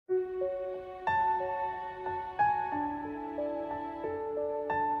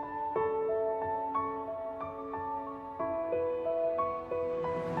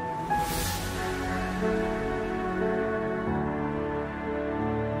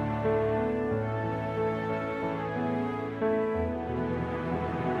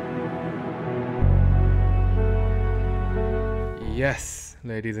Yes,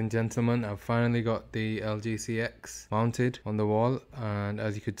 ladies and gentlemen, I've finally got the LG CX mounted on the wall, and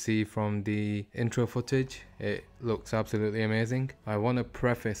as you could see from the intro footage, it looks absolutely amazing. I want to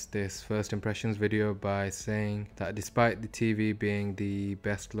preface this first impressions video by saying that despite the TV being the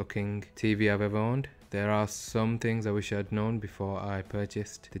best looking TV I've ever owned, there are some things I wish I'd known before I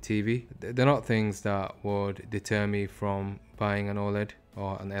purchased the TV. They're not things that would deter me from buying an OLED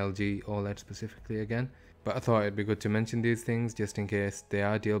or an LG OLED specifically again. But I thought it'd be good to mention these things just in case they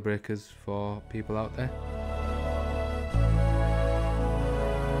are deal breakers for people out there.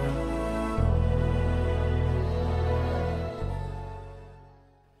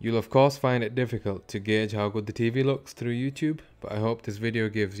 You'll of course find it difficult to gauge how good the TV looks through YouTube, but I hope this video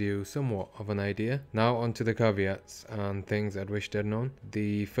gives you somewhat of an idea. Now onto the caveats and things I'd wished I'd known.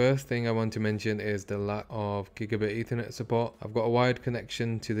 The first thing I want to mention is the lack of Gigabit Ethernet support. I've got a wired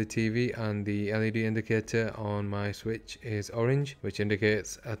connection to the TV and the LED indicator on my switch is orange, which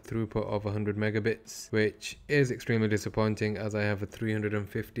indicates a throughput of 100 megabits, which is extremely disappointing as I have a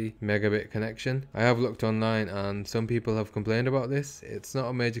 350 megabit connection. I have looked online and some people have complained about this. It's not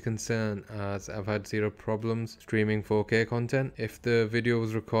a major concern as I've had zero problems streaming 4K content. If the video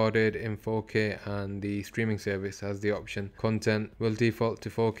was recorded in 4K and the streaming service has the option, content will default to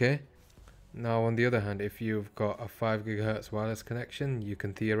 4K. Now on the other hand, if you've got a 5 GHz wireless connection, you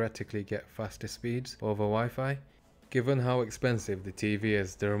can theoretically get faster speeds over Wi-Fi. Given how expensive the TV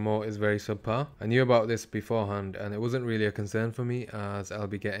is, the remote is very subpar. I knew about this beforehand and it wasn't really a concern for me as I'll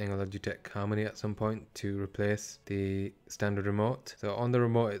be getting a Logitech Harmony at some point to replace the standard remote. So on the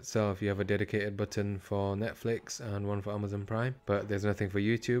remote itself you have a dedicated button for Netflix and one for Amazon Prime, but there's nothing for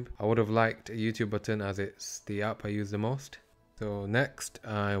YouTube. I would have liked a YouTube button as it's the app I use the most. So next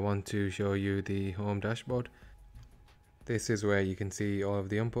I want to show you the home dashboard. This is where you can see all of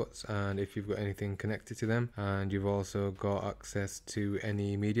the inputs and if you've got anything connected to them, and you've also got access to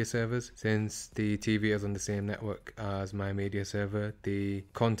any media servers. Since the TV is on the same network as my media server, the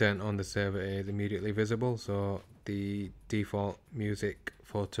content on the server is immediately visible, so the default music,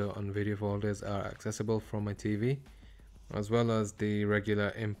 photo and video folders are accessible from my TV. As well as the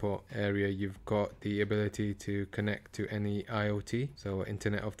regular input area, you've got the ability to connect to any IoT, so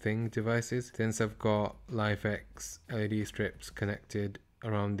Internet of Things devices. Since I've got LIFX LED strips connected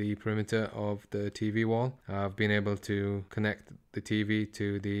around the perimeter of the TV wall, I've been able to connect the TV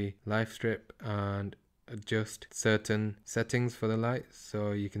to the light strip and adjust certain settings for the lights.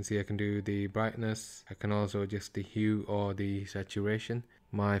 So you can see I can do the brightness, I can also adjust the hue or the saturation.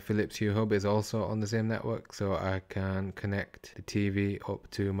 My Philips Hue hub is also on the same network, so I can connect the TV up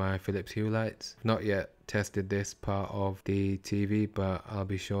to my Philips Hue lights. I've not yet tested this part of the TV, but I'll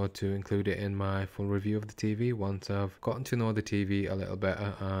be sure to include it in my full review of the TV once I've gotten to know the TV a little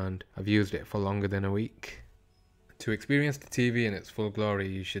better and I've used it for longer than a week. To experience the TV in its full glory,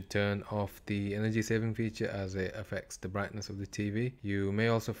 you should turn off the energy saving feature as it affects the brightness of the TV. You may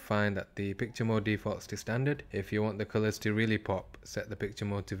also find that the picture mode defaults to standard. If you want the colors to really pop, set the picture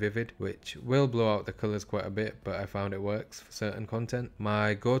mode to vivid, which will blow out the colors quite a bit, but I found it works for certain content.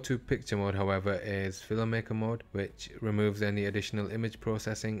 My go-to picture mode, however, is Filmmaker mode, which removes any additional image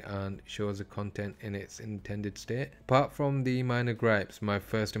processing and shows the content in its intended state. Apart from the minor gripes, my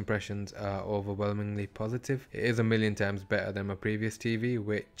first impressions are overwhelmingly positive. It is a million times better than my previous TV,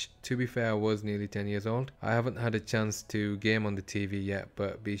 which to be fair was nearly 10 years old. I haven't had a chance to game on the TV yet,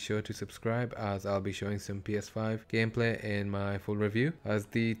 but be sure to subscribe as I'll be showing some PS5 gameplay in my full review. As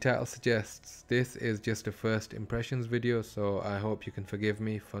the title suggests, this is just a first impressions video, so I hope you can forgive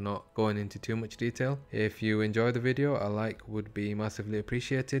me for not going into too much detail. If you enjoy the video, a like would be massively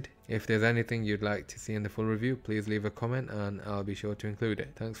appreciated. If there's anything you'd like to see in the full review, please leave a comment and I'll be sure to include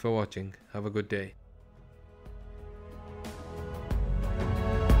it. Thanks for watching. Have a good day.